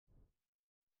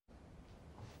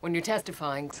When you're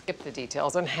testifying, skip the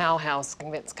details on how House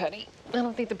convinced Cuddy. I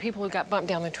don't think the people who got bumped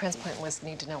down the transplant list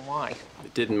need to know why.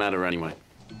 It didn't matter anyway.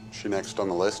 She next on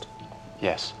the list?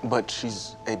 Yes. But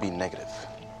she's AB negative.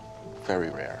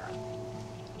 Very rare.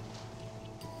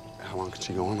 How long could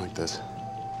she go on like this?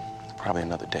 Probably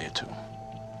another day or two.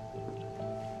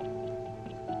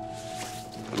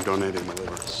 I'm donating my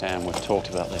liver. Sam, we've talked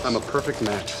about this. I'm a perfect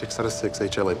match, 6 out of 6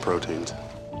 HLA proteins.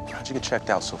 How'd you get checked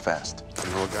out so fast? I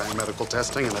know a guy in medical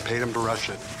testing, and I paid him to rush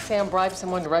it. Sam bribed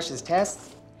someone to rush his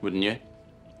tests. Wouldn't you?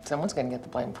 Someone's gonna get the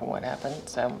blame for what happened,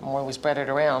 so the more we spread it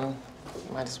around,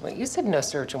 might as well. You said no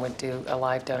surgeon would do a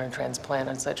live donor transplant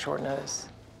on such short notice.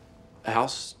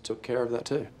 House took care of that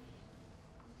too.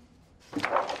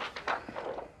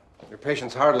 Your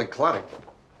patient's hardly clotting.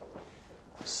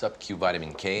 Sub-Q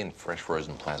vitamin K and fresh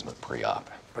frozen plasma pre-op.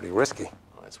 Pretty risky.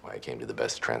 Well, that's why I came to the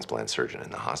best transplant surgeon in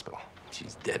the hospital.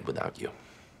 She's dead without you.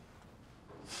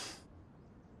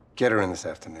 Get her in this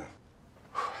afternoon.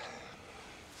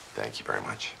 Thank you very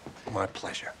much. My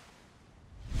pleasure.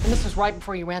 And this was right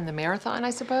before you ran the marathon, I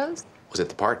suppose? Was it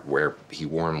the part where he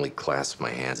warmly clasped my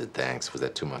hands in thanks? Was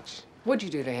that too much? What'd you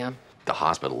do to him? The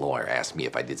hospital lawyer asked me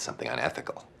if I did something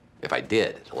unethical. If I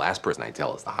did, the last person I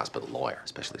tell is the hospital lawyer,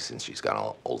 especially since she's got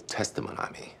all Old Testament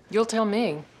on me. You'll tell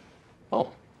me.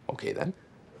 Oh, okay then.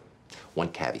 One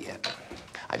caveat.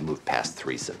 I've moved past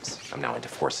threesomes. I'm now into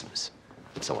foursomes.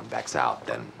 If someone backs out,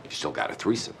 then you still got a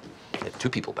threesome. If 2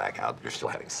 people back out, you're still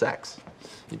having sex.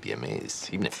 You'd be amazed,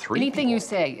 even if 3 Anything people... you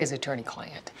say is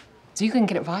attorney-client. So you can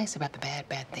get advice about the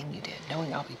bad thing you did,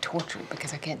 knowing I'll be tortured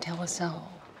because I can't tell a soul.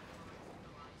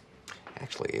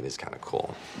 Actually, it is kind of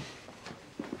cool.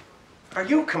 Are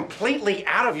you completely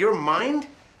out of your mind?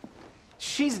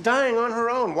 She's dying on her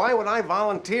own. Why would I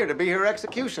volunteer to be her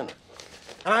executioner?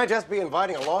 And I'd just be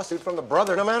inviting a lawsuit from the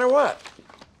brother no matter what.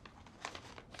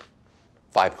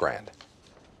 $5 grand.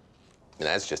 And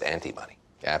that's just ante-money.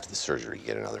 After the surgery, you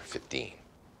get another 15.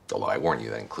 Although I warn you,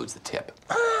 that includes the tip.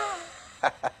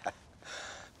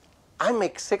 I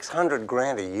make 600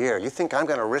 grand a year. You think I'm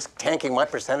gonna risk tanking my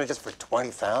percentages for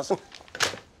 20,000?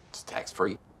 It's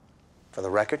tax-free. For the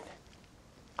record,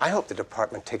 I hope the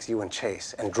department takes you in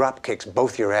chase and drop kicks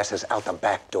both your asses out the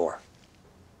back door.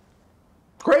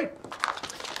 Great.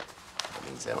 That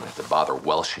means I don't have to bother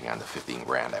welshing on the 15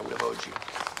 grand I would have owed you.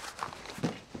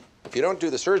 If you don't do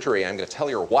the surgery, I'm going to tell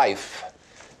your wife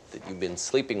that you've been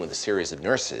sleeping with a series of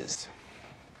nurses.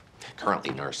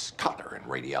 Currently, Nurse Cutler in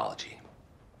radiology.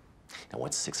 Now,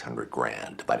 what's 600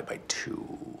 grand divided by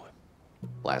 2?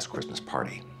 Last Christmas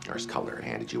party, Nurse Cutler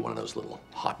handed you one of those little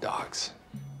hot dogs,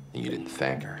 and you didn't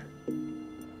thank her.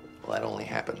 Well, that only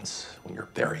happens when you're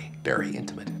very, very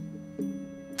intimate.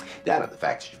 That and the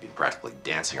fact that you've been practically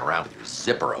dancing around with your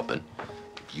zipper open,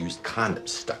 used condoms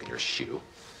stuck in your shoe.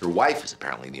 Your wife is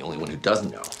apparently the only one who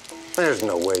doesn't know. There's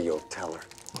no way you'll tell her.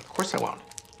 Well, of course I won't.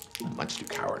 I'm much too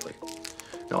cowardly.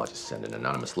 No, I'll just send an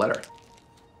anonymous letter.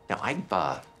 Now, I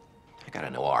got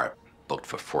an OR booked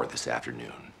for 4 this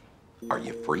afternoon. Are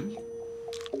you free?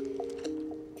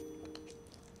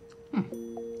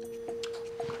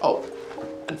 Oh,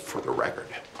 and for the record,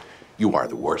 you are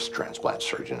the worst transplant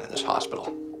surgeon in this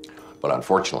hospital. But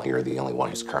unfortunately, you're the only one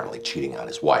who's currently cheating on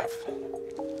his wife.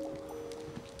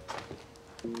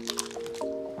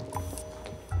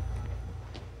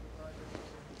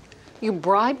 You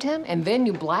bribed him and then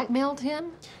you blackmailed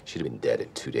him? She'd have been dead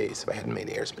in 2 days if I hadn't made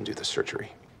Airsman do the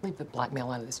surgery. Leave the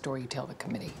blackmail out of the story you tell the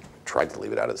committee. Tried to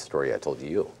leave it out of the story I told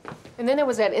you. And then there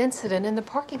was that incident in the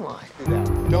parking lot.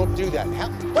 Don't do that.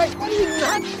 Wait, what are you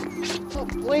nuts? Oh,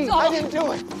 please, I didn't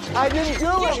do it. I didn't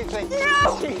do anything.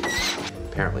 No!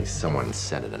 Apparently, someone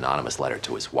sent an anonymous letter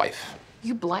to his wife.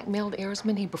 You blackmailed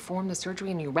Airsman, he performed the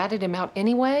surgery, and you ratted him out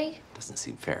anyway? Doesn't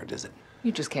seem fair, does it?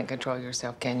 You just can't control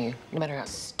yourself, can you? No matter how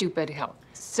stupid, how To make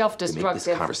self-destructive.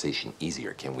 this conversation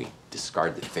easier, can we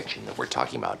discard the fiction that we're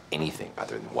talking about anything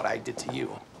other than what I did to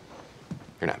you?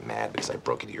 You're not mad because I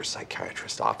broke into your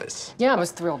psychiatrist's office. Yeah, I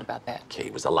was thrilled about that. Okay,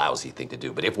 it was a lousy thing to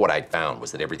do, but if what I'd found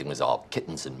was that everything was all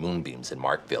kittens and moonbeams in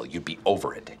Markville, you'd be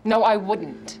over it. No, I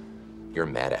wouldn't. You're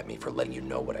mad at me for letting you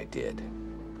know what I did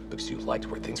because you liked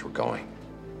where things were going.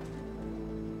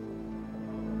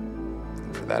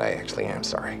 And for that, I actually am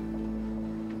sorry.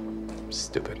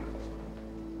 Stupid.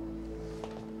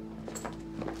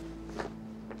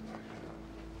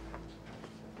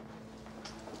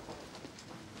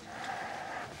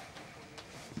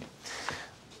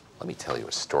 Let me tell you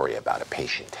a story about a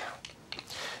patient.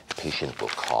 A patient we'll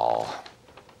call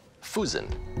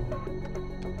Fusen.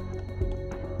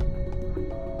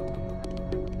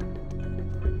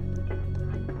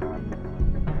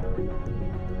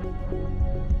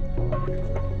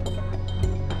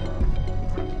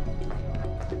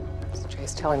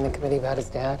 telling the committee about his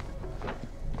dad?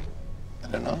 I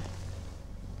don't know.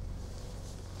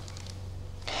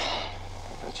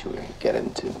 Thought you were gonna get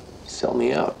him to sell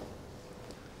me out.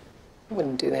 I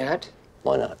wouldn't do that.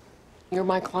 Why not? You're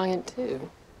my client,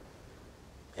 too.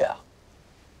 Yeah.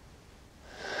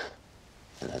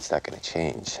 And that's not gonna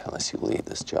change unless you leave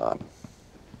this job.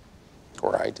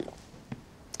 Or I do.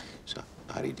 So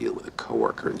how do you deal with a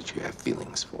coworker that you have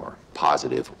feelings for,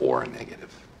 positive or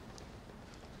negative?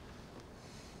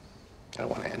 I don't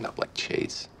want to end up like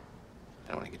Chase.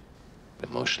 I don't want to get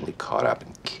emotionally caught up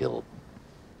and kill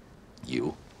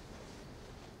you.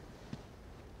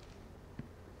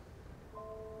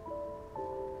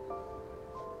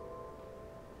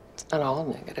 It's not all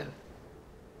negative.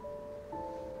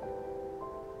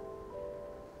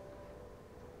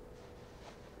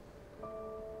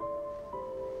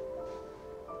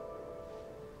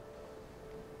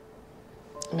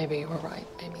 Maybe you were right,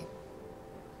 Amy.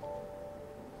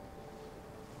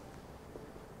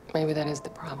 Maybe that is the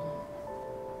problem.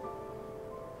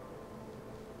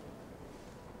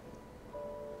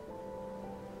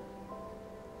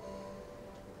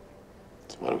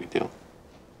 So what do we do?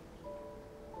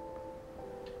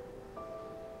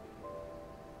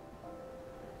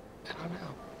 I don't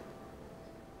know.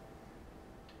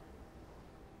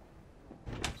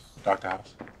 Dr.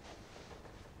 House?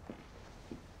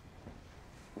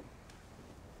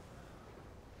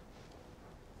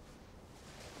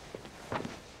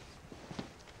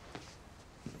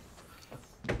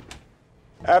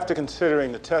 After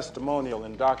considering the testimonial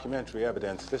and documentary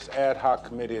evidence, this ad hoc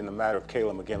committee in the matter of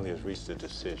Kayla McGinley has reached a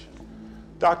decision.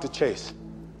 Dr. Chase,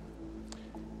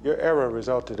 your error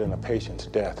resulted in a patient's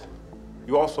death.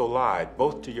 You also lied,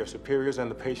 both to your superiors and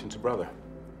the patient's brother.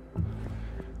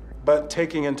 But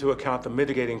taking into account the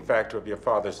mitigating factor of your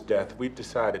father's death, we've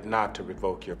decided not to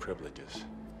revoke your privileges.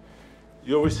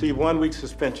 You'll receive 1 week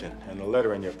suspension and a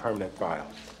letter in your permanent file.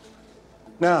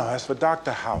 Now, as for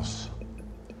Dr. House,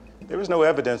 there is no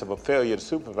evidence of a failure to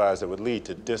supervise that would lead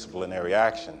to disciplinary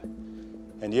action.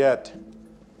 And yet,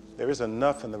 there is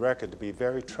enough in the record to be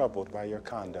very troubled by your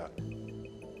conduct,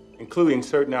 including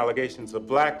certain allegations of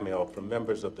blackmail from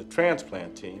members of the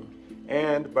transplant team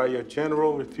and by your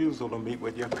general refusal to meet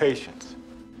with your patients.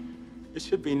 It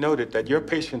should be noted that your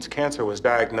patient's cancer was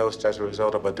diagnosed as a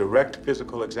result of a direct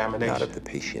physical examination. Not of the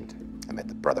patient. I met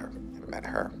the brother. I never met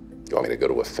her. You want me to go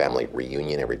to a family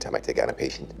reunion every time I take out a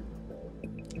patient?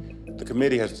 The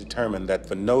committee has determined that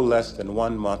for no less than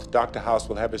 1 month, Dr. House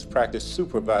will have his practice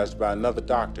supervised by another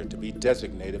doctor to be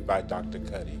designated by Dr.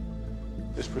 Cuddy.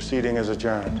 This proceeding is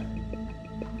adjourned.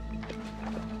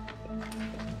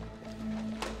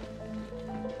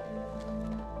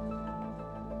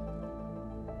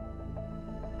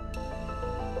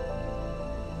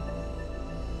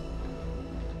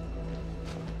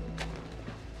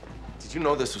 Did you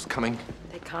know this was coming?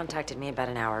 They contacted me about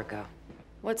an hour ago.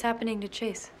 What's happening to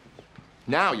Chase?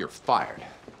 Now you're fired.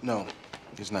 No,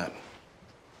 he's not.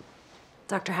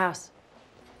 Dr. House,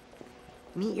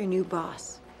 meet your new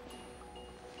boss.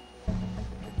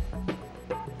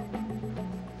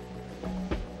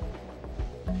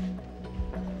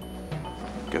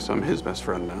 Guess I'm his best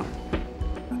friend now.